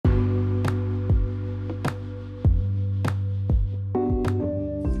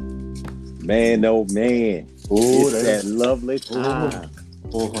Man, oh man. Ooh, It's that lovely ooh, time.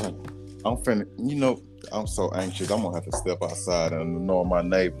 boy. I'm finna, I'm so anxious. I'm gonna have to step outside and annoy my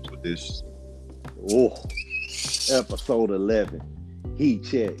neighbors with this. Oh, episode 11. Heat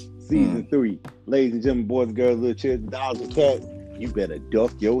check. Season 3. Ladies and gentlemen, boys and girls, little children, dogs and cats, you better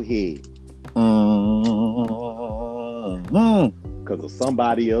duck your head. Because of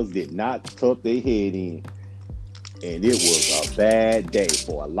somebody else did not tuck their head in. And it was a bad day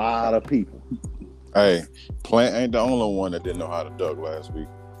for a lot of people. Hey, Plant ain't the only one that didn't know how to duck last week.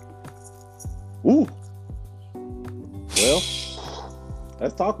 Ooh. Well,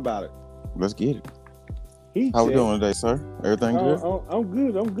 let's talk about it. Let's get it. Heat How check. we doing today, sir? Everything good? I'm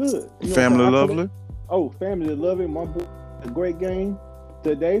good. You know Family what I'm lovely? Family lovely. My boy had a great game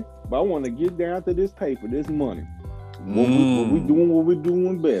today, but I want to get down to this paper, this money. What we're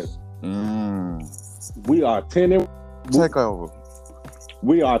doing best. We are 10 Takeover.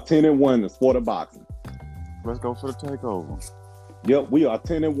 We are 10-1 in the sport of boxing. Let's go for the takeover. Yep, we are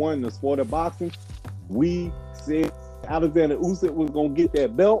 10-1 in the sport of boxing. We said Alexander Usyk was gonna get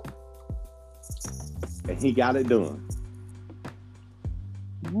that belt, and he got it done.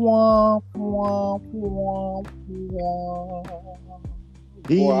 He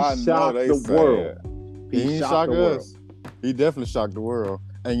shocked the world. He shocked us. He definitely shocked the world.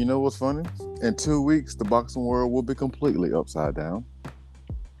 And you know what's funny? In 2 weeks, the boxing world will be completely upside down.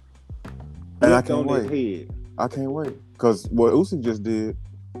 And I can't wait. I can't wait. Because what Usyk just did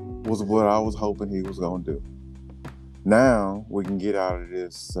was what I was hoping he was going to do. Now we can get out of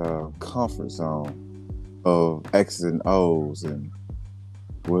this comfort zone of X's and O's and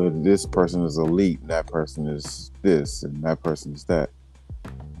where this person is elite and that person is this and that person is that.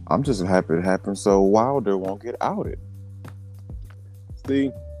 I'm just happy it happened so Wilder won't get outed.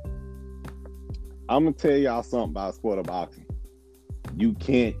 See, I'm going to tell y'all something about sport of boxing. You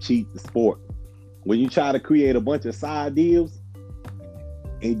can't cheat the sport. When you try to create a bunch of side deals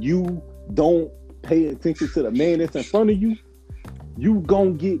and you don't pay attention to the man that's in front of you, you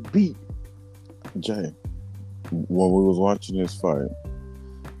gonna get beat. Jay, when we was watching this fight,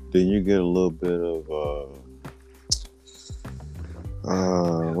 then you get a little bit of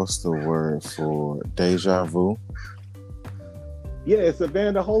what's the word for deja vu? Yeah, it's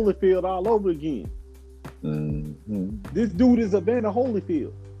Evander Holyfield all over again. Mm-hmm. This dude is Evander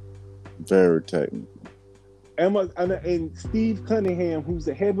Holyfield. Very technical. And Steve Cunningham, who's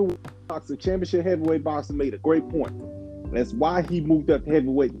a heavyweight boxer, championship heavyweight boxer, made a great point. That's why he moved up to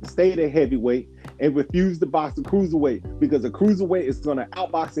heavyweight, stayed at heavyweight, and refused to box the cruiserweight, because a cruiserweight is going to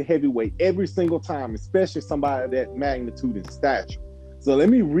outbox a heavyweight every single time, especially somebody of that magnitude and stature. So let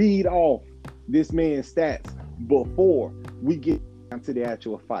me read off this man's stats before we get to the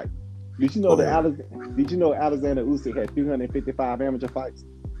actual fight. Did you know Alexander Usyk had 355 amateur fights?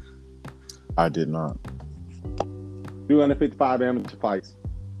 I did not. 355 amateur fights.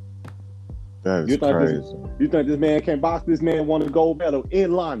 That is crazy. You think this man can box? This man won a gold medal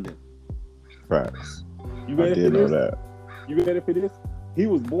in London. Facts. You ready I did for this? know that. You ready for this? He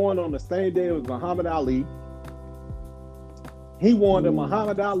was born on the same day as Muhammad Ali. He won the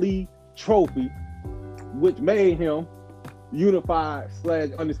Muhammad Ali trophy, which made him unified /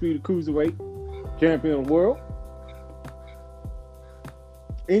 undisputed cruiserweight champion of the world.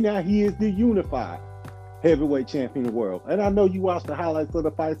 And now he is the unified heavyweight champion of the world. And I know you watched the highlights of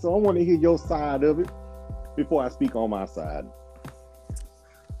the fight, so I want to hear your side of it before I speak on my side.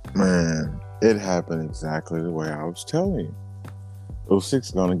 Man, it happened exactly the way I was telling you.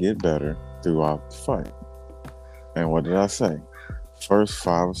 Usyk's going to get better throughout the fight. And what did I say? First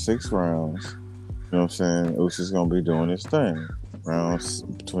 5 or 6 rounds, you know what I'm saying? Usyk's going to be doing his thing. Rounds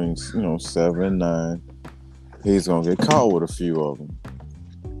between, 7 and 9. He's going to get caught with a few of them.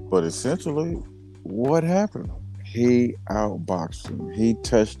 But essentially, what happened? He outboxed him. He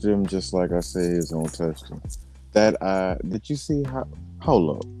touched him just like I said he was going to touch him. Did you see how?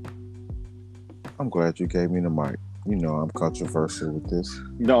 Hold up. I'm glad you gave me the mic. You know I'm controversial with this.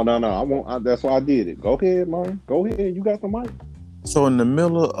 No. I won't. That's why I did it. Go ahead, man. Go ahead. You got the mic. So in the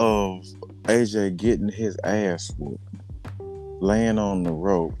middle of AJ getting his ass whooped, laying on the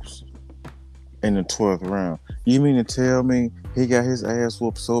ropes in the 12th round, you mean to tell me he got his ass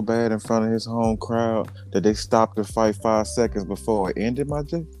whooped so bad in front of his home crowd that they stopped the fight 5 seconds before it ended, my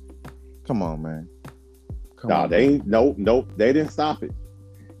J? Come on, man. They didn't stop it.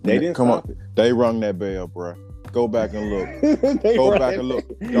 They didn't stop it. They rung that bell, bro. Go back and look. Go back and look.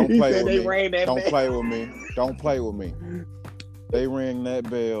 Don't play with me. Don't play with me. Don't play with me. They rang that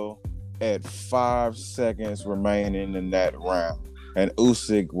bell at 5 seconds remaining in that round. And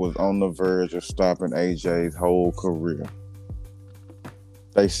Usyk was on the verge of stopping AJ's whole career.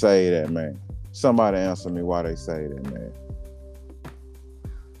 They say that, man. Somebody answer me why they say that, man.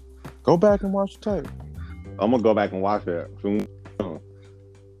 Go back and watch the tape. I'm gonna go back and watch that. I'm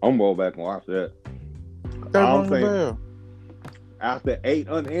gonna go back and watch that. That I'm rung the saying, bell. after 8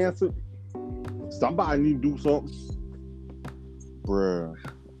 unanswered, somebody need to do something. Bruh.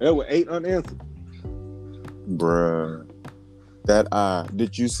 There were 8 unanswered. Bruh. That eye.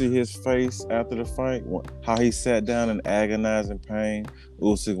 Did you see his face after the fight? How he sat down in agonizing pain.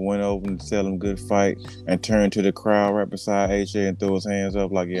 Usyk went over and tell him good fight and turned to the crowd right beside AJ and threw his hands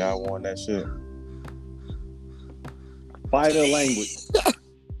up like, yeah, I won that shit. Fighter language.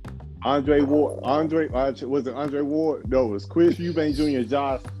 Andre Ward. Was it Andre Ward? No, it was Chris Eubank Jr.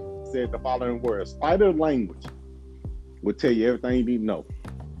 Josh said the following words. Fighter language will tell you everything you need to know.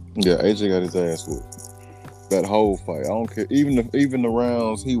 Yeah, AJ got his ass whooped. That whole fight. I don't care. Even the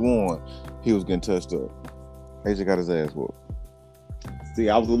rounds he won, he was getting touched up. AJ got his ass whooped. See,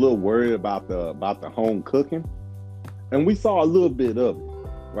 I was a little worried about the home cooking, and we saw a little bit of it,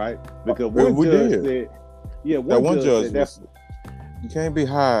 right? Because one judge said, one judge said you can't be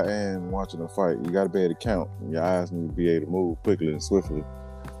high and watching a fight. You got to be able to count. Your eyes need to be able to move quickly and swiftly,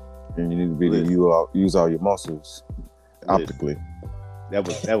 and you need to be able to use all your muscles optically. That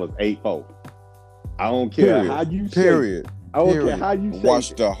was 8-4. I don't care how you say it. I don't care how you say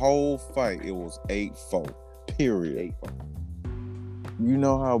Watch the whole fight. It was 8-4. Period. 8-4. You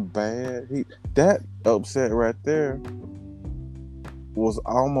know how bad that upset right there was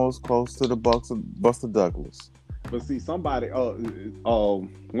almost close to the Buster Douglas. But see, somebody, one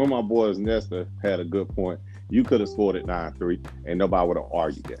of my boys, Nestor, had a good point. You could have scored it 9-3, and nobody would have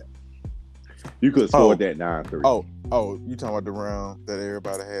argued that. You could have scored that 9-3. Oh, you talking about the round that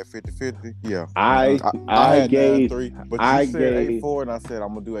everybody had 50-50? Yeah. I had gave 9-3, but you said 8-4, and I said I'm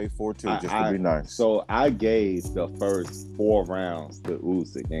gonna do 8-4 too, just to be nice. So I gave the first 4 rounds to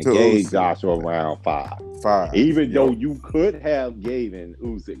Usyk and gave Joshua round 5. Even though you could have given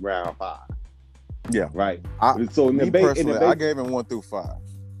Usyk round 5. Yeah. Right. I gave him 1 through 5.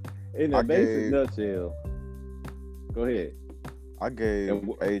 In a basic nutshell, go ahead. I gave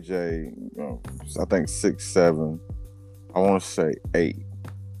AJ, I think 6-7. I want to say 8.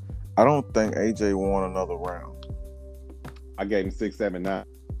 I don't think AJ won another round. I gave him 6-7-9.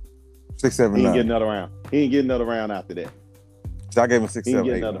 6-7-9. He didn't get another round. He didn't get another round after that. So I gave him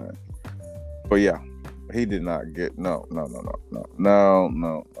 6-7-8-9. But yeah, he did not get no.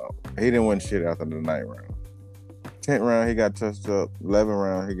 He didn't win shit after the 9th round. 10th round he got touched up. 11th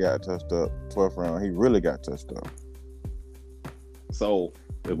round he got touched up. 12th round he really got touched up. So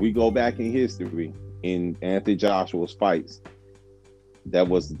if we go back in history, in Anthony Joshua's fights, that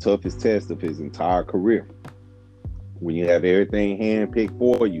was the toughest test of his entire career. When you have everything handpicked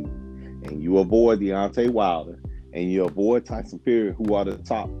for you, and you avoid Deontay Wilder, and you avoid Tyson Fury, who are the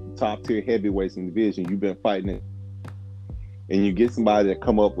top tier heavyweights in the division you've been fighting in, and you get somebody that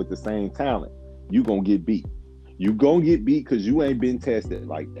come up with the same talent, you gonna get beat. You gonna get beat because you ain't been tested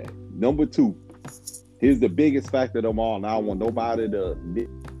like that. Number 2. Here's the biggest factor of them all, and I don't want nobody to miss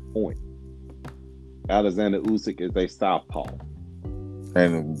the point. Alexander Usyk is a southpaw.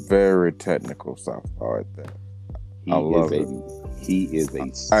 And a very technical southpaw at that. I love it. He is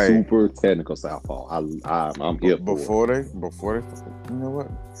a super technical southpaw. I'm here before they, you know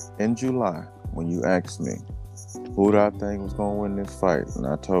what? In July, when you asked me who did I think was going to win this fight, and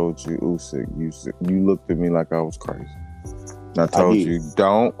I told you Usyk, you looked at me like I was crazy. I told you,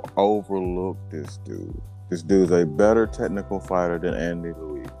 don't overlook this dude. This dude's a better technical fighter than Andy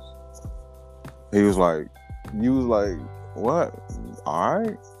Ruiz. He was like, you was like, what? All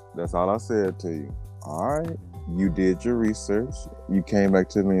right. That's all I said to you. All right. You did your research. You came back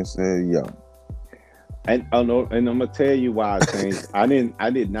to me and said, yo. And I'm gonna tell you why I changed. I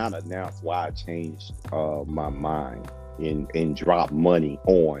did not announce why I changed my mind and dropped money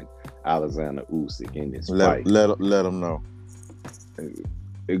on Alexander Usyk in this fight. Let them know.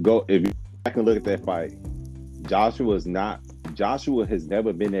 If you back and look at that fight, Joshua has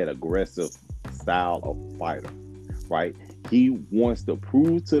never been that aggressive style of fighter, right? He wants to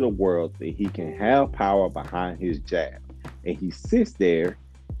prove to the world that he can have power behind his jab, and he sits there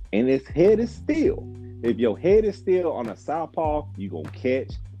and his head is still. If your head is still on a southpaw, you're gonna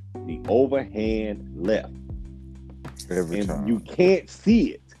catch the overhand left every time. You can't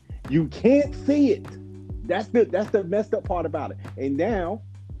see it. You can't see it. That's the messed up part about it. And now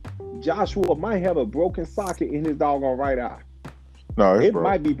Joshua might have a broken socket in his doggone right eye. No, it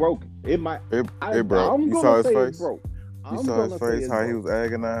might be broken. It might. It broke. You saw his face. You saw his face. How he was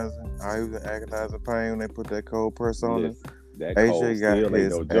agonizing. How he was in agonizing pain when they put that cold press on him. AJ got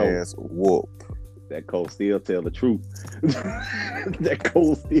his ass whooped. That Cole still tell the truth. That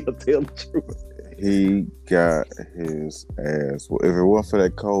Cole still tell the truth. He got his ass. Well, if it wasn't for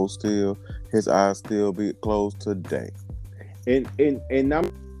that Cole Steel, his eyes still be closed today. And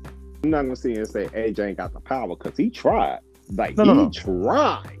I'm not gonna sit here and say AJ ain't got the power because he tried. Like No.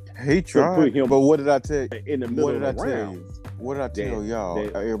 tried. He tried. him but what did I tell you? In the middle What did I of the tell round. you? What did I tell y'all?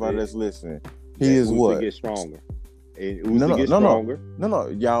 Everybody that's listening. He He is Usyk what? Get stronger. And Usyk get stronger. No.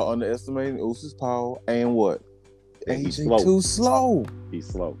 Y'all underestimating Usyk's power and what? And AJ too slow. He's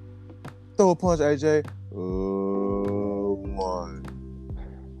slow. Throw a punch, AJ. 1.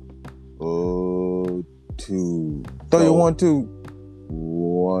 2. Throw your 1, 2.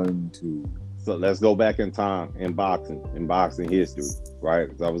 1, 2. So let's go back in time in boxing history, right?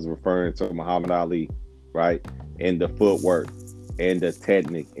 I was referring to Muhammad Ali, right? And the footwork and the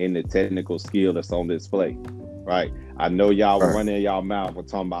technical skill that's on display, right? I know y'all were running y'all mouth for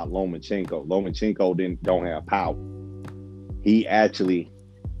talking about Lomachenko. Lomachenko don't have power.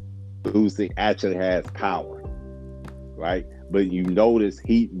 Usyk actually has power, right? But you notice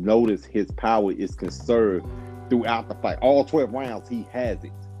his power is conserved throughout the fight. All 12 rounds, he has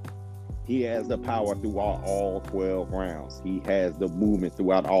it. He has the power throughout all 12 rounds. He has the movement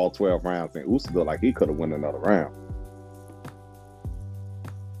throughout all 12 rounds. And Usyk looked like he could have won another round.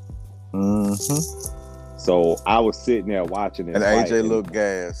 Mm-hmm. So I was sitting there watching it. And AJ looked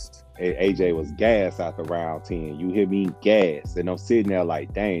gassed. AJ was gassed after round 10. You hear me? Gassed. And I'm sitting there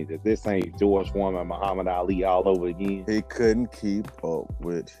like, dang, this ain't George Foreman, Muhammad Ali all over again. He couldn't keep up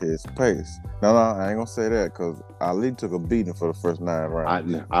with his pace. No, I ain't gonna say that because Ali took a beating for the first 9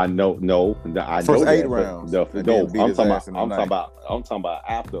 rounds. I know. No, I first know 8 that, rounds. I'm talking about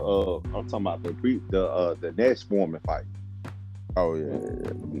after. I'm talking about the next Foreman fight. Oh yeah.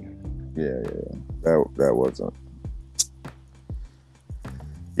 That wasn't.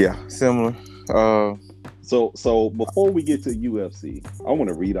 Yeah, similar. So before we get to UFC, I want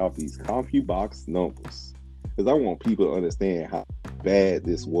to read off these CompuBox numbers because I want people to understand how bad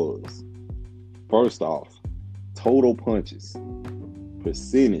this was. First off, total punches,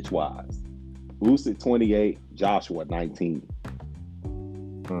 percentage-wise, Usyk 28, Joshua 19.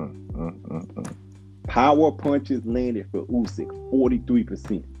 Power punches landed for Usyk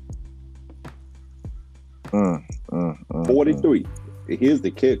 43%. 43. Here's the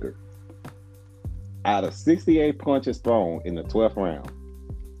kicker. Out of 68 punches thrown in the 12th round,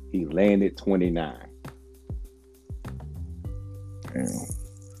 he landed 29. Damn.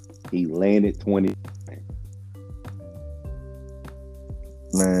 He landed 29.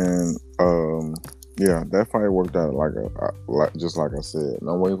 Man, yeah, that fight worked out like just like I said. And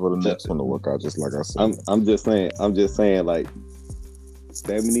I'm waiting for the next one to work out just like I said. I'm just saying like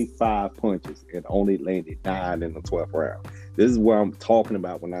 75 punches and only landed 9 in the 12th round. This is what I'm talking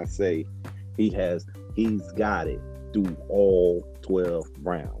about when I say he's got it through all 12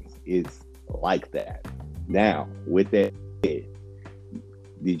 rounds. It's like that. Now, with that said,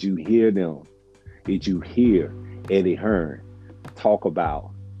 did you hear them? Did you hear Eddie Hearn talk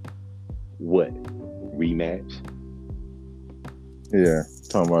about what? Rematch? Yeah,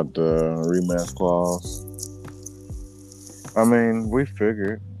 talking about the rematch clause. I mean, we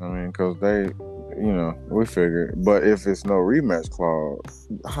figured. Because we figured. But if it's no rematch clause,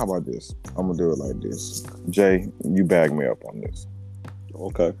 how about this? I'm going to do it like this. Jay, you back me up on this.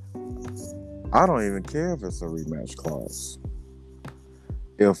 Okay. I don't even care if it's a rematch clause.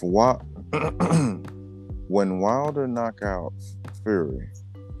 When Wilder knocked out Fury,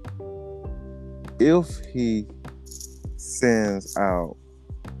 if he sends out,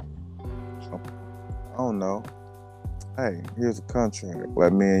 I don't know, hey, here's a contract.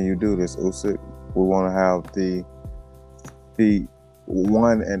 Let me and you do this, Usyk. We want to have the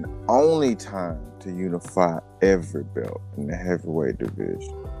one and only time to unify every belt in the heavyweight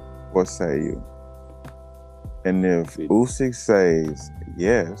division. What say you? And if Usyk says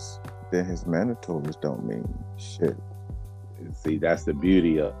yes, then his mandatories don't mean shit. See, that's the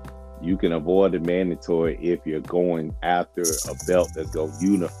beauty of it. You can avoid the mandatory if you're going after a belt that's going to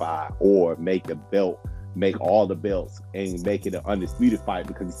unify or make all the belts and make it an undisputed fight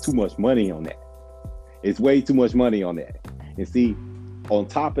because it's too much money on that. It's way too much money on that. And see, on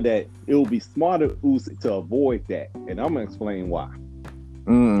top of that, it will be smarter Usyk to avoid that. And I'm going to explain why.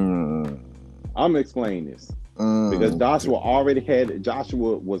 I'm going to explain this. Because Joshua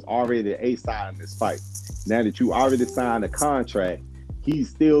was already the A side in this fight. Now that you already signed a contract, he's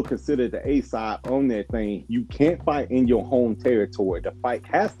still considered the A side on that thing. You can't fight in your home territory. The fight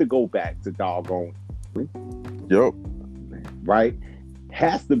has to go back to doggone. Yep. Right?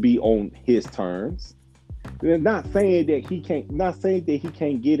 Has to be on his terms. They're not saying that he can't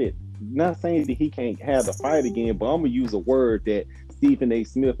get it not saying that he can't have the fight again, but I'm gonna use a word that Stephen A.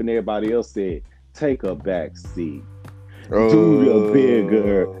 Smith and everybody else said: take a back seat. Be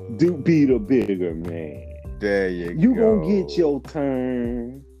the bigger man. There you You go. gonna get your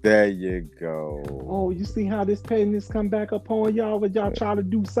turn. There you go. Oh, you see how this pettiness come back upon y'all when y'all try to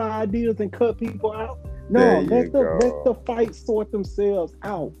do side deals and cut people out? No, let the fight sort themselves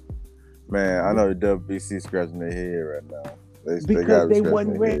out. Man, I know the WBC scratching their head right now. Because they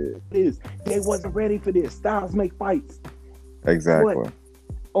wasn't ready for this. They wasn't ready for this. Styles make fights. Exactly. What?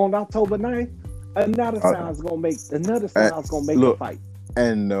 On October 9th, another Styles gonna make the fight.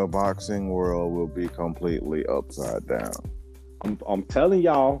 And the boxing world will be completely upside down. I'm telling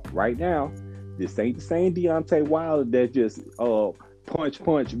y'all right now, this ain't the same Deontay Wilder that just punch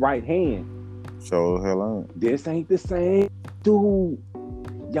right hand. Show the hell on. This ain't the same dude.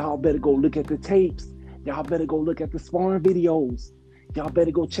 Y'all better go look at the tapes. Y'all better go look at the sparring videos. Y'all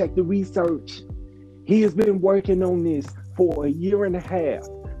better go check the research. He has been working on this for a year and a half.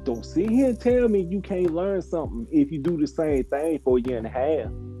 Don't sit here and tell me you can't learn something if you do the same thing for a year and a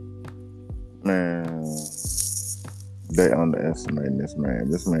half. Man, they underestimating this man.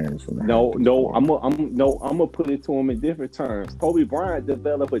 This man is no. I'm gonna put it to him in different terms. Kobe Bryant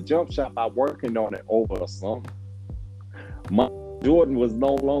developed a jump shot by working on it over a summer. Jordan was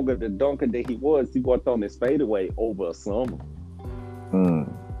no longer the dunker that he was. He worked on his fadeaway over a summer.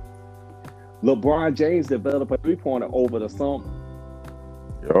 LeBron James developed a three-pointer over the summer.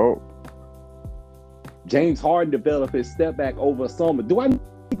 Yo. James Harden developed his step back over a summer. Do I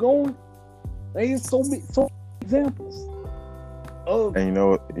keep going? There's so many examples of and you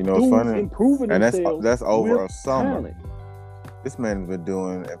know what's funny? Improving and themselves that's over a summer. Talent. This man's been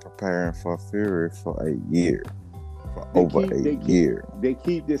doing and preparing for Fury for a year. Over a year. They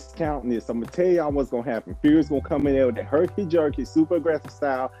keep discounting this. I'm gonna tell y'all what's gonna happen. Fury's gonna come in there with that herky jerky, super aggressive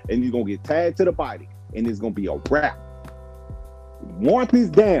style, and he's gonna get tagged to the body, and it's gonna be a wrap. Mark this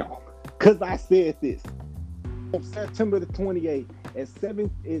down, cause I said this on September the 28th at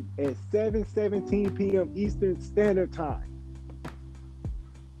 7:17 p.m. Eastern Standard Time.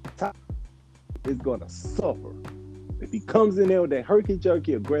 Top is gonna suffer if he comes in there with that herky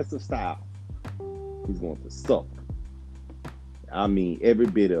jerky, aggressive style. He's going to suffer. I mean, every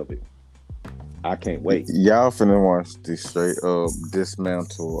bit of it. I can't wait. Y'all finna watch the straight up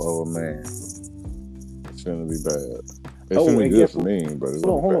dismantle of a man. It's gonna be bad. It's gonna be good for me, but it's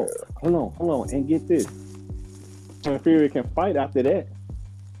gonna be bad. Hold on, and get this. Fury can fight after that.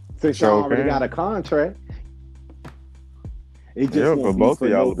 Since y'all already got a contract. It just won't for be both for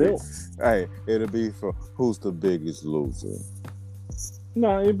of y'all. no belt. Hey, it'll be for who's the biggest loser.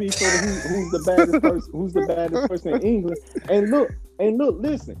 No, it'd be for who's the baddest person. Who's the baddest person in England? And look,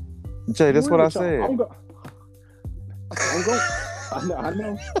 listen, Jay. That's what I said. I'm going.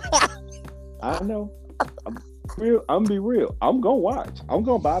 I know. I'm be real. I'm gonna watch. I'm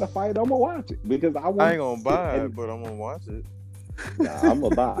gonna buy the fight. I'm gonna watch it because I ain't gonna buy it, but I'm gonna watch it. Nah, I'm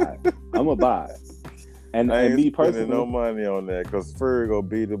gonna buy it. And I ain't me personally, no money on that because Fury gonna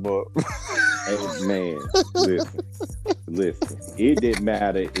beat him up. Hey, man, listen. It didn't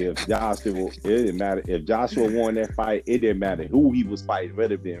matter if Joshua won that fight. It didn't matter who he was fighting.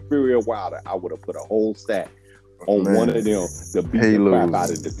 Whether it been Fury or Wilder, I would have put a whole stack on one of them to beat the crap out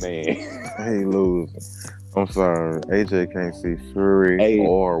of this man. He losing. I'm sorry, AJ can't see Fury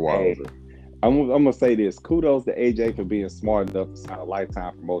or Wilder. I'm gonna say this. Kudos to AJ for being smart enough to sign a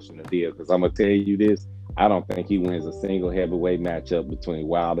lifetime promotional deal. Because I'm gonna tell you this. I don't think he wins a single heavyweight matchup between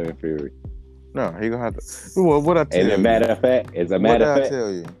Wilder and Fury. No, he gonna have to. Well, what I tell you? As a matter of fact, he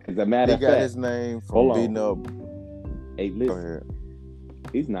got his name from beating up. Hey, listen. Go ahead.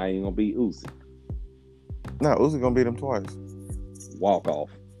 He's not even gonna beat Usyk. No, Usyk gonna beat him twice. Walk off.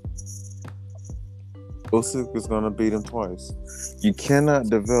 Usyk is gonna beat him twice. You cannot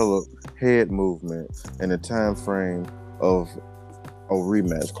develop head movement in a time frame of a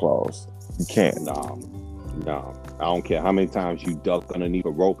rematch clause. You can't. No. I don't care how many times you duck underneath a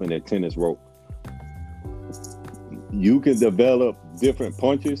rope in a tennis rope. You can develop different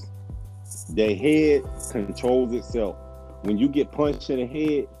punches. The head controls itself. When you get punched in the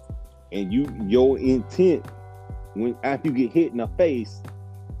head, and your intent, when after you get hit in the face,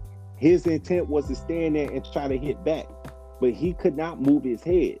 his intent was to stand there and try to hit back, but he could not move his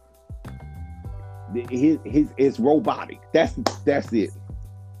head. It's robotic. That's it.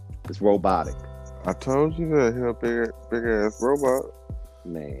 It's robotic. I told you that he's a big ass robot.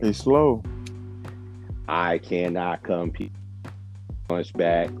 Man, he's slow. I cannot compete. Punch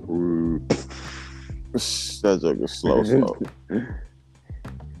back. That joke is slow.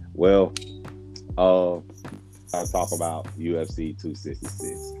 Well, I talk about UFC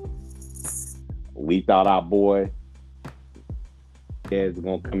 266. We thought our boy was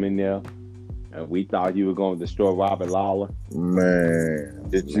gonna come in there, and we thought he was gonna destroy Robert Lawler. Man,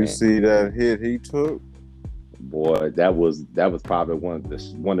 did you see that hit he took? Boy, that was probably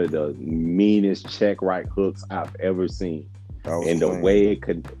one of the meanest check right hooks I've ever seen. And the way it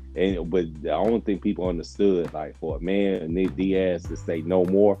could, but the only thing people understood, like for a man Nick Diaz to say no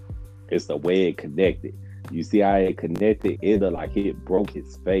more, it's the way it connected. You see how it connected? It looked like it broke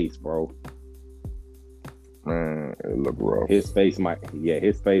his face, bro. Man, it looked rough. His face might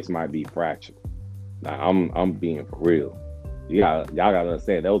be fractured. Now I'm being for real. Y'all gotta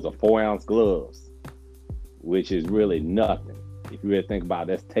understand those are 4-ounce gloves, which is really nothing. If you really think about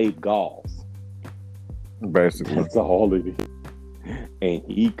it, that's tape gauze. Basically, that's all it is. And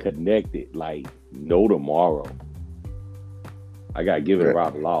he connected like no tomorrow. I gotta give it to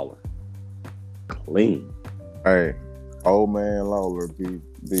Robert Lawler. Clean. Hey, old man Lawler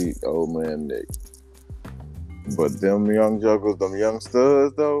beat old man Nick. But them young jugglers, them young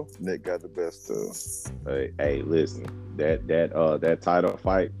studs though, Nick got the best of. Hey, listen, that title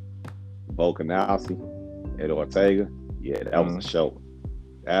fight, Volkanovski and Ortega, yeah, that was a show.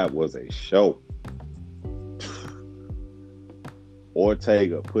 That was a show.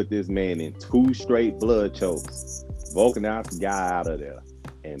 Ortega put this man in 2 straight blood chokes. Volkanovski got out of there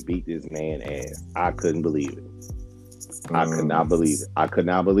and beat this man ass. I couldn't believe it. I could not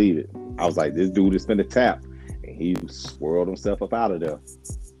believe it. I was like, this dude is finna tap. And he swirled himself up out of there.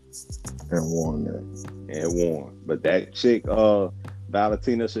 And won that. But that chick,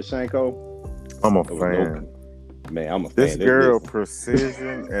 Valentina Shevchenko, I'm a fan. Man, I'm a fan. This girl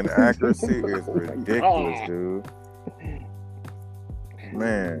precision and accuracy is ridiculous, dude.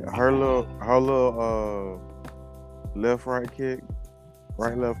 Man, her little left right kick,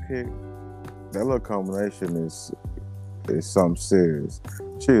 right left kick, that little combination is something serious.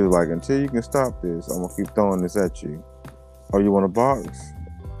 She was like, until you can stop this, I'm gonna keep throwing this at you. Oh, you want to box?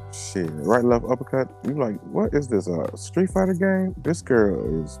 Shit, right left uppercut. You like, what is this? A Street Fighter game? This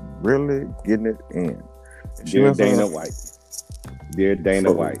girl is really getting it in. Dear Dana White,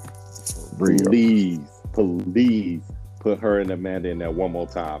 please put her and Amanda in there one more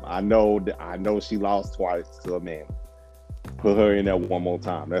time. I know she lost twice to Amanda. Put her in there one more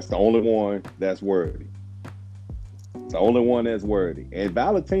time. That's the only one that's worthy. It's the only one that's worthy. And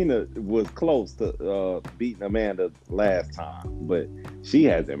Valentina was close to beating Amanda last time, but she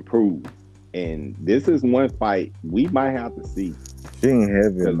has improved. And this is one fight we might have to see. She ain't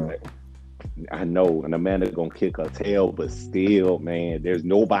heavy enough. I know, and Amanda gonna kick her tail, but still, man, there's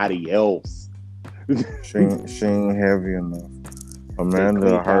nobody else. She ain't heavy enough.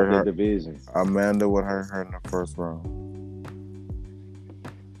 Amanda hurt her division. Amanda would hurt her in the first round.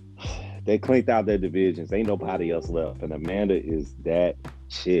 They cleaned out their divisions. Ain't nobody else left, and Amanda is that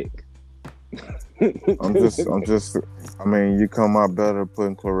chick. I'm just. I mean, you come out better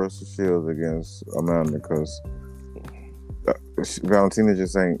putting Clarissa Shields against Amanda because Valentina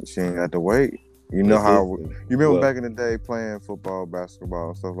just ain't. She ain't got to wait. You know how you remember back in the day playing football,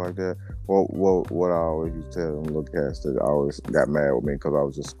 basketball, stuff like that. What I always used to tell them little cats that always got mad with me because I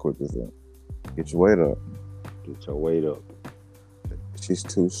was just quick as them. Get your weight up. Get your weight up. She's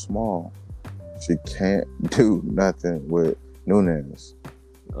too small. She can't do nothing with Nunes.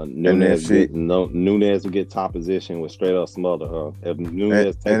 Nunes will get top position with straight up smother her. If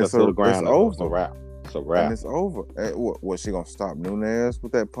Nunes takes her to the ground, it's a wrap. It's a wrap. And it's over. What she gonna stop Nunes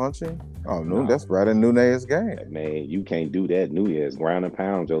with that punching? Oh, no, that's right in Nunes' game. Man, you can't do that. Nunes ground and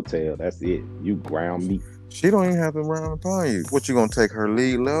pound your tail. That's it. You ground me. She don't even have to ground and pound you. What, you gonna take her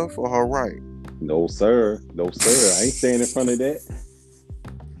lead left or her right? No sir. I ain't staying in front of that.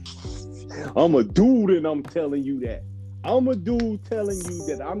 I'm a dude and I'm telling you that. I'm a dude telling you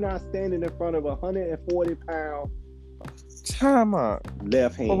that I'm not standing in front of a 140-pound time out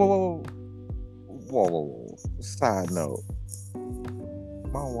left hand. Whoa. Side note.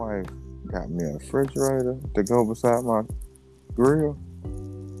 My wife got me a refrigerator to go beside my grill.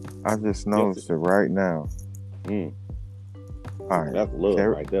 I just noticed it right now. All right. That's love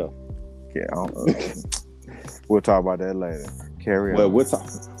right there. Yeah, we'll talk about that later. Carry on. Let's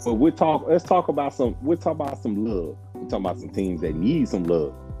talk about some love. We're talking about some teams that need some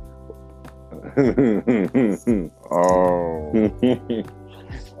love.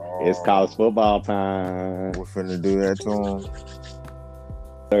 It's college football time. We're finna do that to them.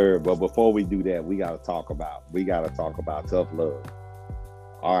 Third, but before we do that, we gotta talk about tough love.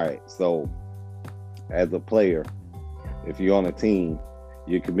 All right, so as a player, if you're on a team,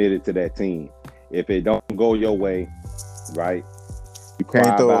 you're committed to that team. If it don't go your way, right? You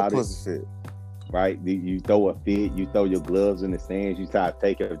can't throw a pussy fit. right? You throw a fit, you throw your gloves in the stands, you try to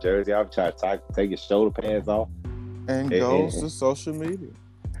take your jersey off, try to take your shoulder pads off, And goes to social media.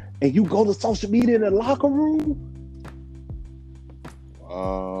 and you go to social media in the locker room.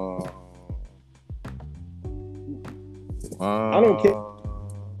 I don't care.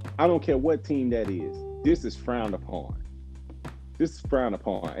 I don't care what team that is. This is frowned upon. This is frowned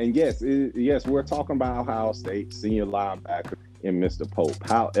upon. And yes, we're talking about Ohio State senior linebacker and Mr. Pope.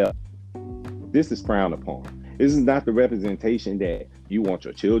 However, this is frowned upon. This is not the representation that you want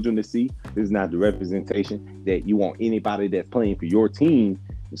your children to see. This is not the representation that you want anybody that's playing for your team,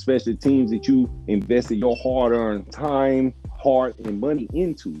 especially teams that you invested your hard-earned time, heart, and money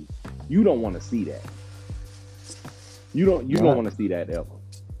into. You don't want to see that. You don't want to see that ever.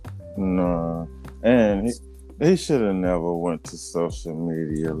 No. And he should have never went to social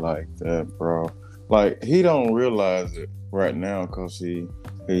media like that, bro. Like, he don't realize it right now because he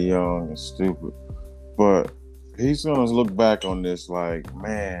young and stupid. But he's gonna look back on this like,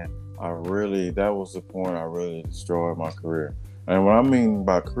 man, that was the point I really destroyed my career. And what I mean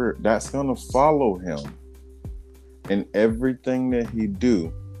by career, that's gonna follow him in everything that he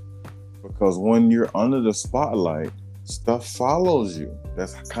do. Because when you're under the spotlight, stuff follows you.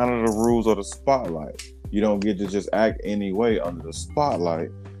 That's kind of the rules of the spotlight. You don't get to just act any way under the spotlight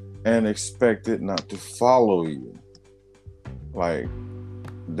and expect it not to follow you. Like,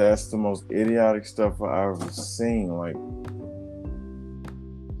 that's the most idiotic stuff I've ever seen. Like,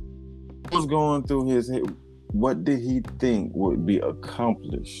 what was going through his head? What did he think would be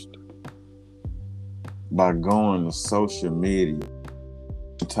accomplished by going to social media,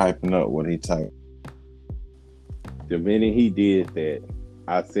 typing up what he typed? The minute he did that,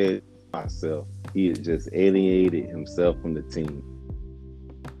 I said to myself, he has just alienated himself from the team.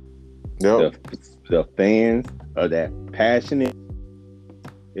 Yep. The fans are that passionate.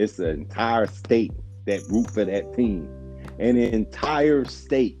 It's an entire state that root for that team. An entire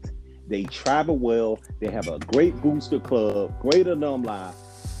state. They travel well. They have a great booster club, great alumni,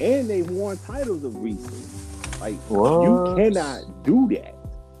 and they won titles of recent. Like, what? You cannot do that.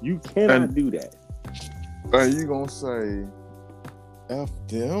 You cannot do that. Are you gonna say F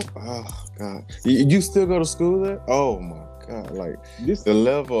them? Oh God! You still go to school there? Oh my God! Like, the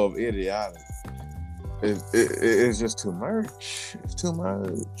level of idiotic is just too much. It's too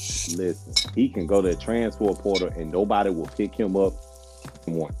much. Listen, he can go to the transfer portal and nobody will pick him up.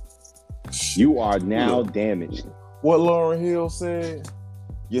 One, you are now damaged. What Lauryn Hill said: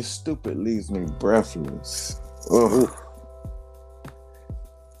 "Your stupid leaves me breathless." Ugh.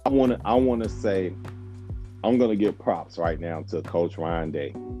 I wanna say, I'm gonna give props right now to Coach Ryan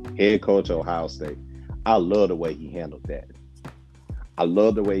Day, head coach of Ohio State. I love the way he handled that.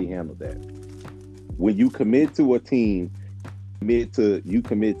 When you commit to a team, you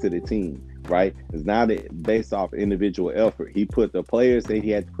commit to the team, right? It's not based off individual effort. He put the players that he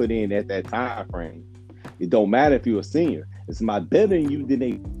had to put in at that time frame. It don't matter if you're a senior. It's my better than you.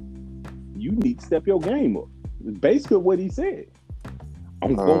 You need to step your game up. It's basically what he said.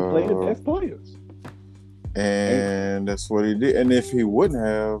 I'm going to play the best players. And that's what he did. And if he wouldn't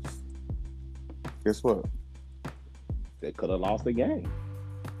have, guess what? They could have lost the game.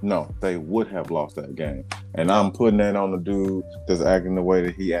 No, they would have lost that game. And I'm putting that on the dude that's acting the way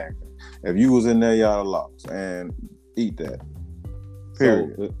that he acted. If you was in there, y'all lost. And eat that.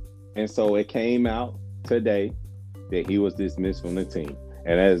 Period. So it came out today that he was dismissed from the team.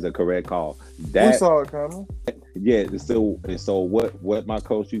 And that is the correct call. We saw it coming. Yeah. So what my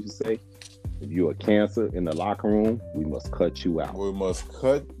coach used to say: if you're a cancer in the locker room, we must cut you out. We must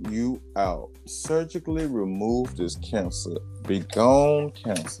cut you out. Surgically remove this cancer. Be gone,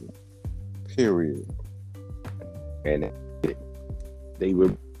 cancer. Period. And they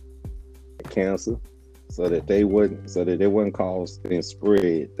removed cancer so that they wouldn't cause and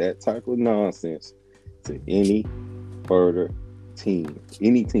spread that type of nonsense to any further team,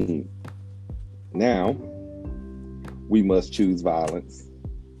 any team. Now, we must choose violence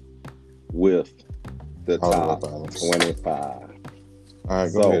with the top 25. All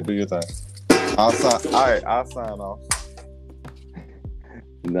right, go ahead, do your thing. I'll sign off.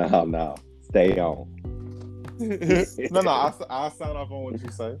 No, stay on. I'll sign off on what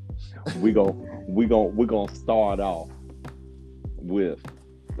you say. We're gonna start off with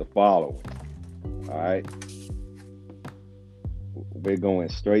the following. All right. We're going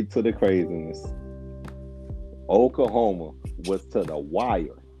straight to the craziness. Oklahoma was to the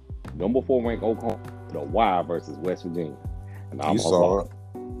wire. Number 4 ranked Oklahoma to the wire versus West Virginia. And You saw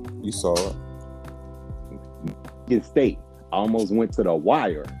it. Michigan State almost went to the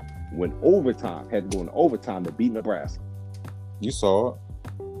wire when overtime had to go in overtime to beat Nebraska. You saw it.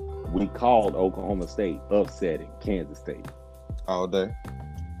 We called Oklahoma State upsetting Kansas State. All day.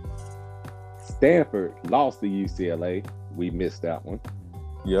 Stanford lost to UCLA. We missed that one.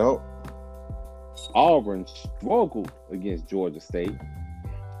 Yep. Auburn struggled against Georgia State.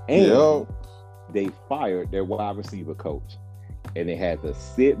 And they fired their wide receiver coach. And they had to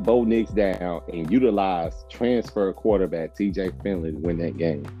sit Bo Nix down and utilize transfer quarterback TJ Finley to win that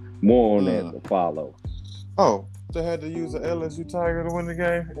game. More on that to follow. Oh, they had to use an LSU Tiger to win the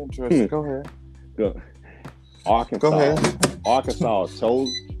game? Interesting. Go ahead. Arkansas chose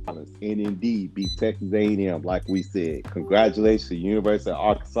violence and indeed beat Texas A&M like we said. Congratulations to University of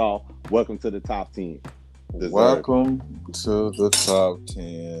Arkansas. Welcome to the top 10. Welcome to the top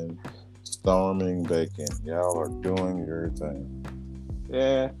 10. Storming Bacon. Y'all are doing your thing.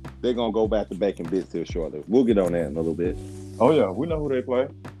 Yeah, they're going to go back to Bacon Bits here shortly. We'll get on that in a little bit. Oh, yeah. We know who they play.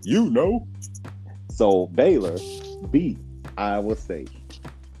 You know. So, Baylor beat Iowa State.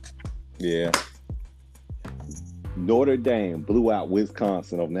 Yeah. Notre Dame blew out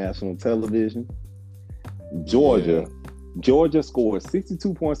Wisconsin on national television. Georgia scored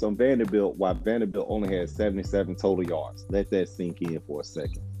 62 points on Vanderbilt, while Vanderbilt only had 77 total yards. Let that sink in for a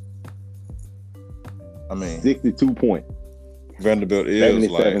second. I mean, 62 points. Vanderbilt is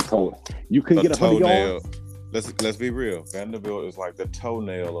 77 like total. You couldn't get 100 yards. Let's be real. Vanderbilt is like the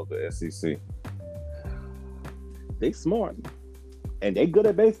toenail of the SEC. They smart, and they good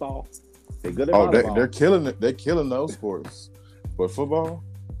at baseball. They good at volleyball. They're killing it. They're killing those sports. But football,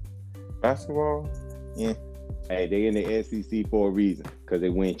 basketball, yeah. Hey, they in the SEC for a reason because they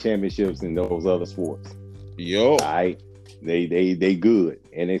win championships in those other sports. Yo, all right, they good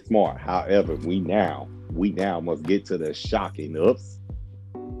and they smart. However, we now must get to the shocking ups.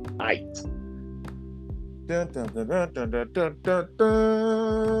 Right. Dun, dun, dun, dun, dun, dun, dun,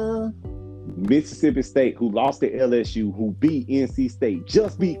 dun. Mississippi State, who lost to LSU, who beat NC State,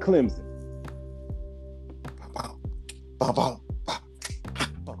 just beat Clemson.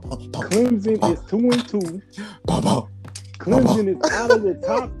 Clemson is 2-2. Clemson is out of the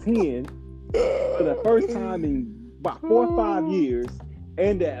top 10 for the first time in about 4 or 5 years,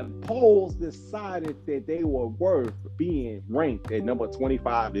 and the polls decided that they were worth being ranked at number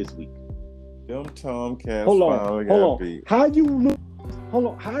 25 this week. Them Tomcats finally got beat. How you lose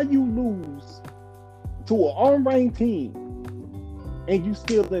to an unranked team and you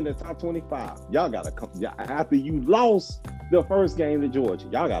still in the top 25? Y'all gotta come after you lost the first game to Georgia.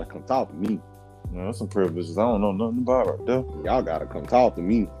 Y'all gotta come talk to me. No, that's some privileges I don't know nothing about right there. Y'all gotta come talk to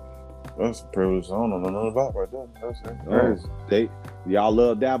me. That's some privileges I don't know nothing about right there. That's crazy. Y'all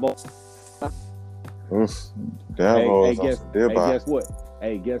love Dabo. Dabo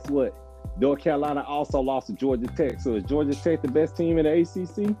guess what? North Carolina also lost to Georgia Tech. So is Georgia Tech the best team in the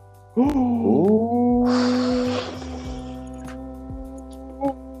ACC? Ooh.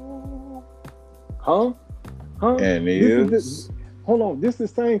 Huh? And hold on. This is the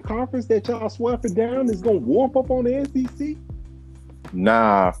same conference that y'all swept down is gonna warp up on the SEC?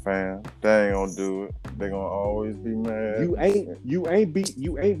 Nah, fam. They ain't gonna do it. They gonna always be mad. You ain't beat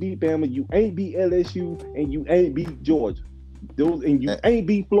Bama, you ain't beat LSU, and you ain't beat Georgia. Ain't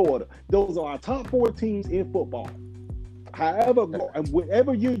beat Florida. Those are our top 4 teams in football. However, and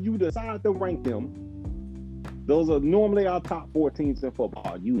whatever year you decide to rank them, those are normally our top 4 teams in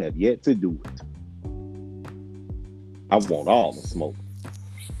football. You have yet to do it. I want all the smoke.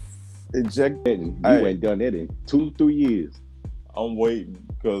 You ain't done that in 2-3 years. I'm waiting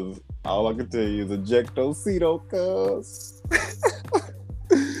because all I can tell you is ejectocito, cuz.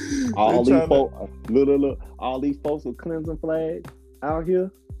 All these folks with Clemson flags out here,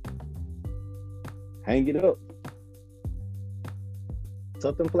 hang it up.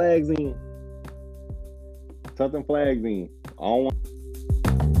 Tuck them flags in. I don't want.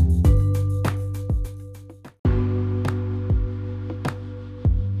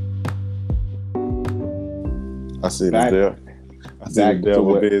 I see the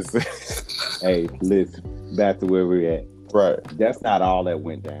devil business. Hey, listen, back to where we're at. Right. That's not all that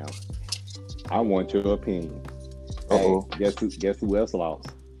went down. I want your opinion. Uh-oh. Hey, guess who else lost?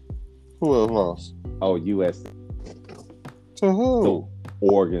 Who else lost? Oh, U.S. To who? So,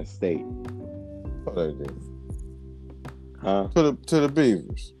 Oregon State. What they did? Huh? To the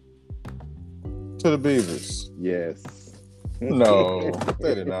Beavers. To the Beavers. Yes. No,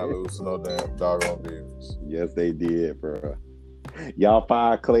 they did not lose to no damn doggone Beavers. Yes, they did, bro. Y'all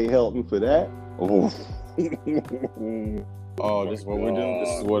fired Clay Helton for that? Oh. Oh, this is what we do? This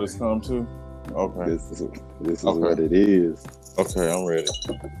is what it's come to? Okay. This is what it is. Okay, I'm ready.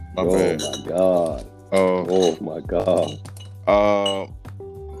 My bad. Oh my God. I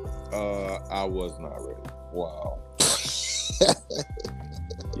was not ready. Wow.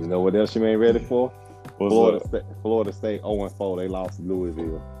 You know what else you ain't ready for? What's Florida State 0-4. They lost to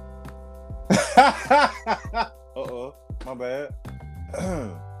Louisville. My bad.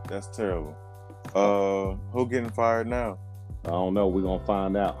 That's terrible. Who getting fired now? I don't know. We're gonna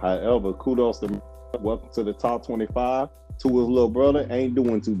find out. However, kudos to welcome to the top 25. To his little brother, ain't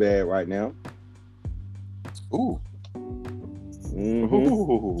doing too bad right now. Ooh. Mm-hmm.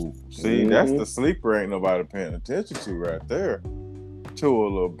 Ooh. See, that's the sleeper ain't nobody paying attention to right there. To a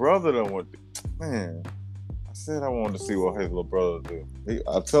little brother done went. Man, I said I wanted to see what his little brother do.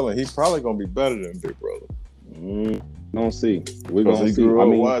 I tell him he's probably gonna be better than Big Brother. Gonna see. We're gonna see. Grew up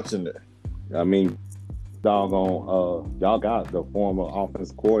watching it. I mean, doggone, y'all got the former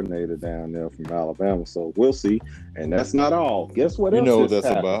offensive coordinator down there from Alabama, so we'll see. And that's not all. Guess what? You know what that's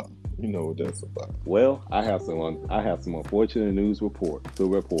about. You know what that's about. Well, I have some unfortunate news to report.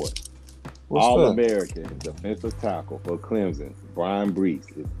 What's All-American defensive tackle for Clemson, Brian Brees,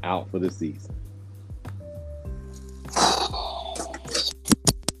 is out for the season.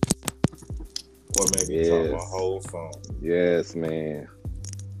 What made me talk my whole phone? Yes, man.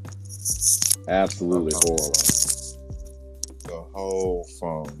 Absolutely horrible. The whole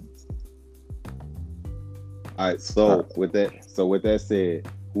phone. All right. So with that said,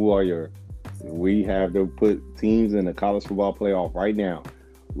 we have to put teams in the college football playoff right now.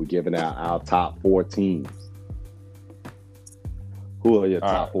 We're giving out our top 4 teams. Who are your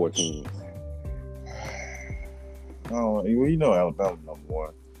top 4 teams? Oh, you know Alabama number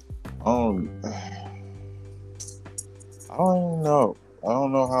 1. I don't even know. I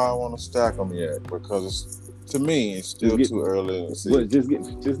don't know how I want to stack them yet because to me it's still too early in the season.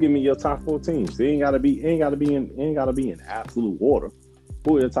 Just give me your top 4 teams. It ain't gotta be in absolute order.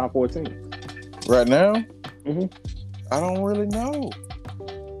 Who are your top 4 teams right now? Mm-hmm. I don't really know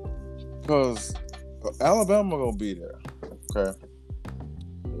because Alabama gonna be there. Okay.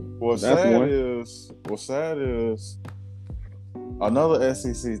 What's sad is another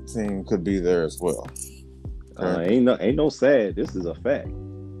SEC team could be there as well. Okay. Ain't no sad. This is a fact.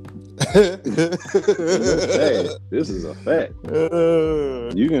 This is a fact.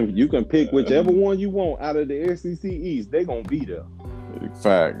 You can pick whichever one you want out of the SEC East. They gonna be there.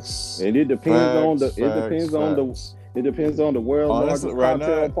 Facts. And it depends on the world's largest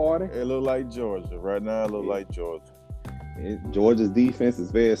cocktail party. It look like Georgia right now. It look like Georgia. Georgia's defense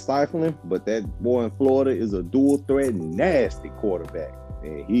is very stifling, but that boy in Florida is a dual threat, nasty quarterback.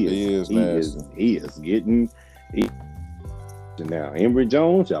 And he is getting. Now Emory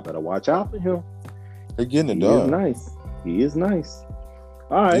Jones, y'all better watch out for him. He's getting it done. He is nice.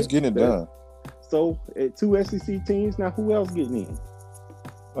 All right, he's getting it done. So 2 SEC teams. Now who else getting in?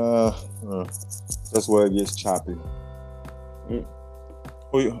 That's where it gets choppy.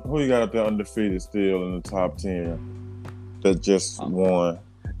 Who you got up there undefeated still in the top 10? That just won.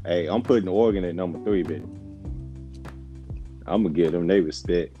 Hey, I'm putting Oregon at number 3, baby. I'm gonna give them their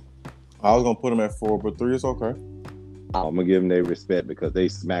respect. I was gonna put them at 4, but 3 is okay. I'm gonna give them their respect because they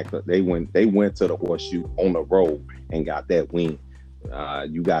smacked up. They went to the Horseshoe on the road and got that win.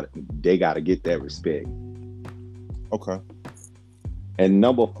 They got to get that respect. Okay. And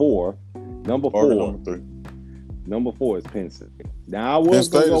number 4 number 3. Number 4 is Penn State. Now I was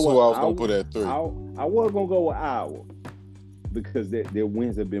gonna put at 3. I was gonna go with Iowa because their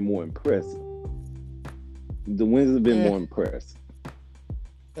wins have been more impressive. The wins have been more impressive.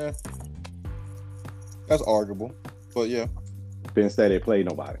 Yeah, that's arguable, but yeah. Penn State, they play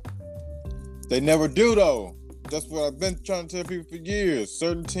nobody. They never do though. That's what I've been trying to tell people for years.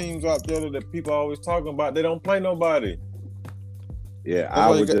 Certain teams out there that people are always talking about, they don't play nobody. Yeah, I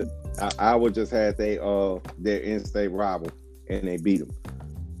would just have their in-state rival and they beat them,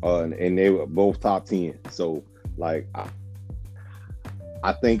 and they were both top 10. So like,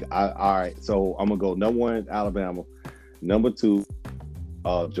 I think all right. So I'm gonna go number 1 Alabama, number 2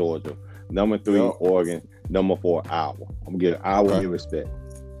 Georgia, number 3 Oregon, number 4 Iowa. I'm gonna give Iowa their respect.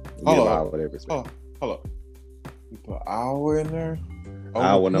 Hold up. You put Iowa in there?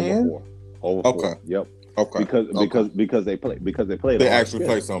 Iowa number 4. Over 4. Yep. Okay. Because they play. They actually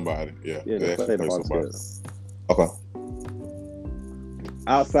play somebody. Yeah. They actually play somebody. Okay.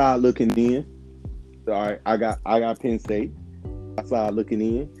 Outside looking in. All right. I got Penn State. Outside looking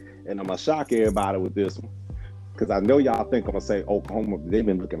in, and I'm gonna shock everybody with this one because I know y'all think I'm gonna say Oklahoma. They've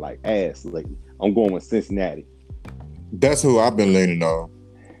been looking like ass lately. I'm going with Cincinnati. That's who I've been leaning on.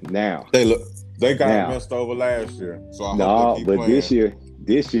 Now they got messed over last year, so I hope they keep playing.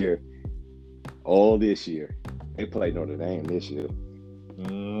 this year, they played Notre Dame this year.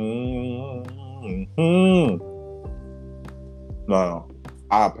 No,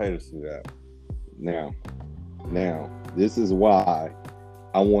 I'll pay to see that. Now, this is why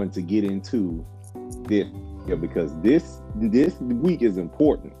I wanted to get into this because this week is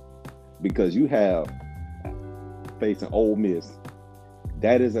important because you have facing Ole Miss.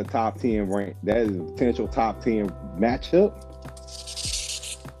 That is a top 10 rank. That is a potential top 10 matchup.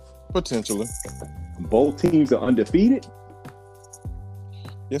 Potentially. Both teams are undefeated.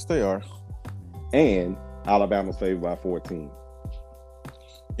 Yes, they are. And Alabama's favored by 14.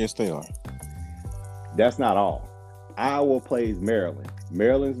 Yes, they are. That's not all. Iowa plays Maryland.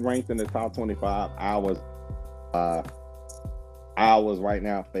 Maryland's ranked in the top 25. Iowa's right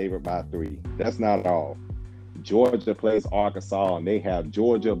now favored by 3. That's not all. Georgia plays Arkansas, and they have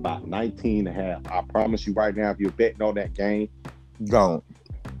Georgia about 19.5. I promise you right now, if you're betting on that game, Don't.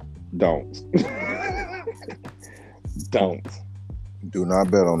 Don't. Do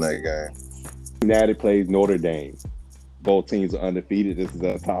not bet on that game. Cincinnati plays Notre Dame. Both teams are undefeated. This is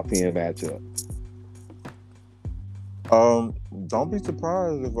a top 10 matchup. Don't be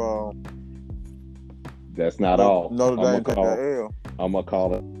surprised if That's not all. Notre Dame take an L. I'm gonna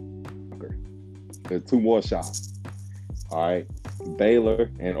call it. There's 2 more shots. All right,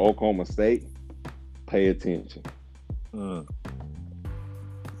 Baylor and Oklahoma State. Pay attention. I'm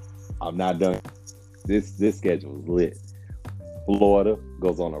not done. This schedule is lit. Florida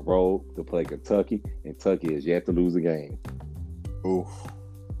goes on the road to play Kentucky. Kentucky is yet to lose a game. Oof.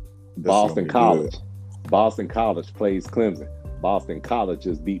 Boston College. Boston College plays Clemson. Boston College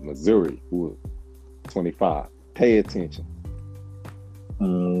just beat Missouri, who was 25. Pay attention.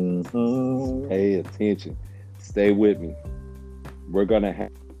 Pay attention. Stay with me. We're gonna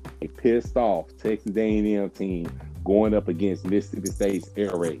have a pissed off Texas A&M team going up against Mississippi State's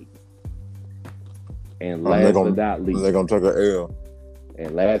Air Raid. And last but not least, they're gonna take an L.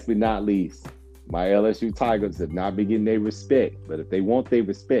 And last but not least, my LSU Tigers have not been getting their respect. But if they want their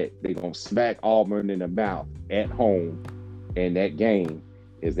respect, they're gonna smack Auburn in the mouth at home, and that game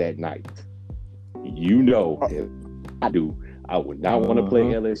is at night. You know, if I do, I would not want to play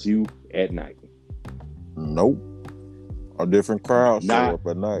LSU at night. Nope. A different crowd show up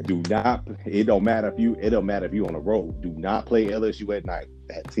at night. Do not. It don't matter if you. It don't matter if you on the road. Do not play LSU at night.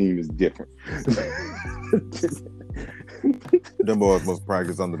 That team is different. Them boys must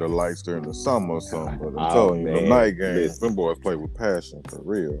practice under the lights during the summer or something. But I'm telling you, the night games, them boys play with passion for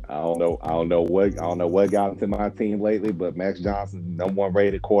real. I don't know what got into my team lately, but Max Johnson, #1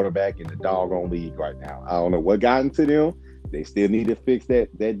 rated quarterback in the doggone league right now. I don't know what got into them. They still need to fix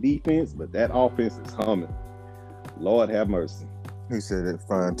that defense, but that offense is humming. Lord have mercy. He said it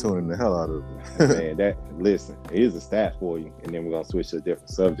fine-tuning the hell out of Man, it. listen, here's a stat for you, and then we're going to switch to a different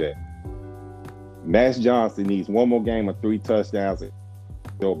subject. Max Johnson needs 1 more game of 3 touchdowns and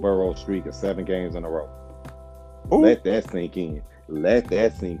Joe Burrow streak of 7 games in a row. Ooh. Let that sink in.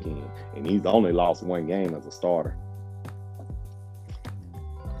 And he's only lost 1 game as a starter.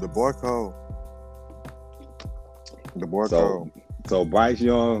 The boy code. So Bryce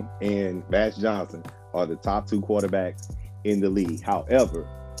Young and Max Johnson are the top 2 quarterbacks in the league. However,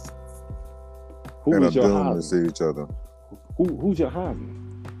 who's your Heisman? To see each other. Who's your Heisman?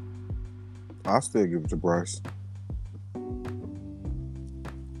 I'll still give it to Bryce.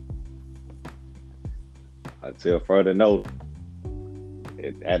 Until further notice,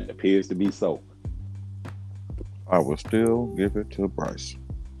 it appears to be so. I will still give it to Bryce.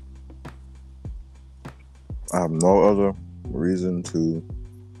 I have no other reason to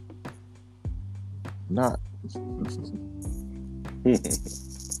not.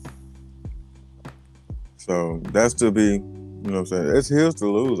 So that's to be, you know what I'm saying? It's his to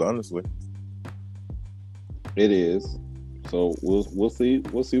lose, honestly. It is. So we'll see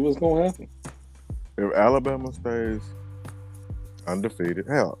what's gonna happen. If Alabama stays undefeated,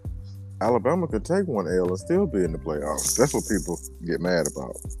 hell, Alabama could take 1 L and still be in the playoffs. That's what people get mad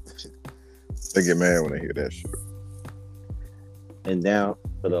about. They get mad when they hear that shit. And now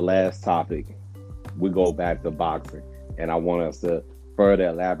for the last topic, we go back to boxing, and I want us to further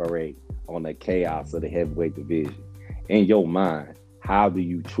elaborate on the chaos of the heavyweight division. In your mind, how do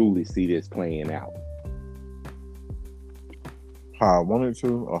you truly see this playing out? How I wanted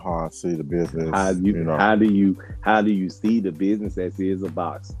to, or how I see the business? How do you see the business as is of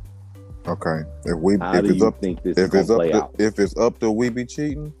boxing? Okay, if it's up to we be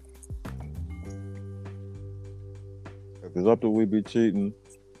cheating. If it's up to we be cheating,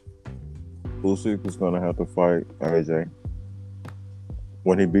 Usyk is gonna have to fight AJ.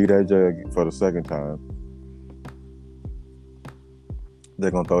 When he beat AJ for the second time, they're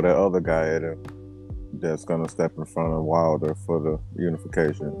gonna throw that other guy at him. That's gonna step in front of Wilder for the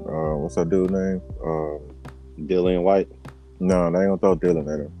unification. What's that dude's name? Dillian White. No, they ain't gonna throw Dylan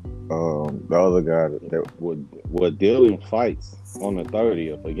at him. The other guy Well, Dylan fights on the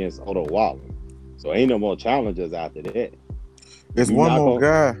 30th against Otto Wallen. So ain't no more challengers after that. It's You one not more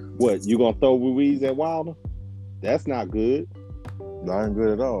guy. What, you gonna throw Ruiz at Wilder? That's not good. That ain't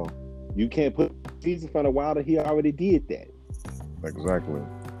good at all. You can't put Ruiz in front of Wilder. He already did that. Exactly.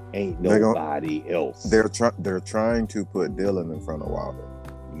 Ain't nobody else. They're trying to put Dylan in front of Wilder.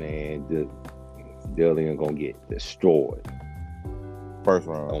 Man, Dylan gonna get destroyed. First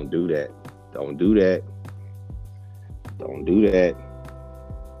round. Don't do that. Don't do that. Don't do that.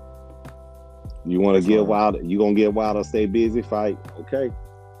 You want to give Wilder? You gonna get Wilder? Stay busy, fight. Okay.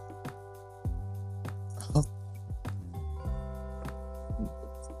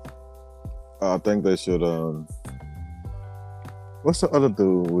 I think they should. What's the other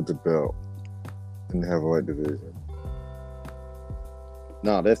dude with the belt in the heavyweight division?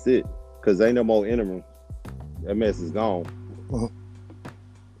 No, that's it. Cause ain't no more interim. That mess is gone.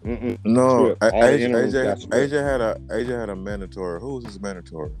 No, AJ AJ had a mandatory. Who was his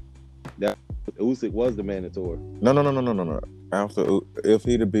mandatory? That Usyk was the mandatory. No. After, if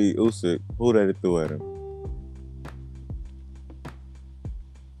he'd have beat Usyk, who they threw at him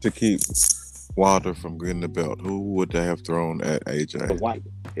to keep Wilder from getting the belt? Who would they have thrown at AJ?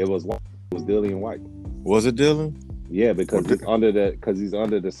 It was Dillian White. Was it Dylan? Yeah, because he's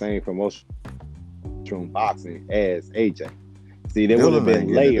under the same promotion boxing as AJ. See, there would have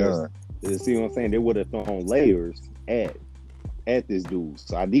been layers. You see what I'm saying? They would have thrown layers at this dude.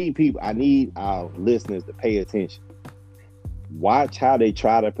 So I need our listeners to pay attention. Watch how they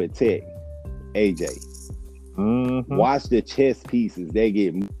try to protect AJ. Mm-hmm. Watch the chess pieces they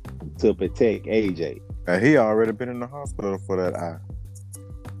get to protect AJ. And he already been in the hospital for that eye.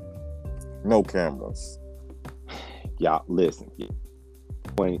 No cameras. Y'all listen.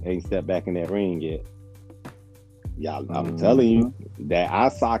 Ain't stepped back in that ring yet. Y'all, I'm telling you, that eye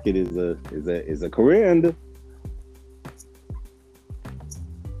socket is a career ender.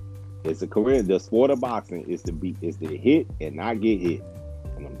 It's a career. The sport of boxing is to hit and not get hit.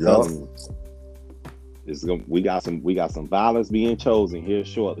 And I'm telling you, we got some violence being chosen here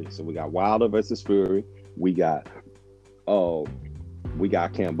shortly. So we got Wilder versus Fury. We got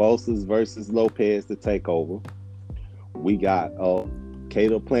Kambosos versus Lopez to take over. We got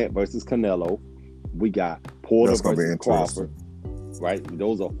Cato Plant versus Canelo. We got Porter versus Crawford. Right?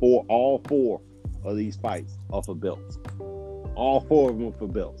 Those are all four of these fights are for belts. All four of them for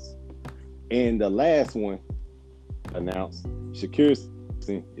belts. And the last one announced, Shakur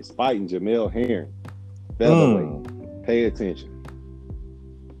is fighting Jamel Herring. Featherweight. Pay attention.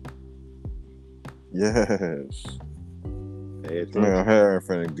 Yes. Pay attention. Man, Herring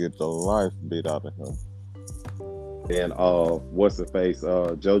finna get the life beat out of him. And what's the face?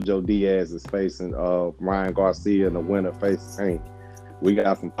 Jojo Diaz is facing Ryan Garcia, and the winner faces Hank. We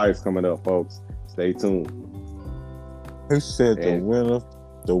got some fights coming up, folks. Stay tuned. He said the winner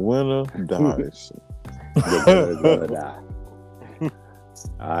dies. The winner's gonna die.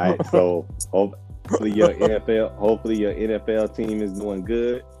 All right, so hopefully your NFL team is doing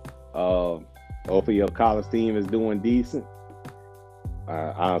good. Hopefully your college team is doing decent.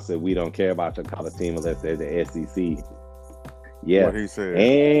 Honestly, we don't care about your college team unless they're the SEC. Yeah. What he said.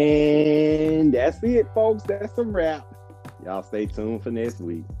 And that's it, folks. That's a wrap. Y'all stay tuned for next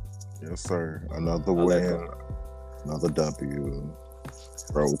week. Yes, sir. Another win. Another W.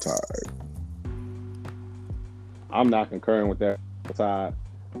 Roll Tide. I'm not concurring with that. Tide.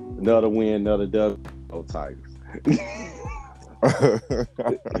 Another win, another W. Roll Tigers.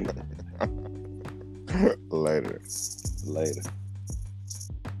 Later. Later.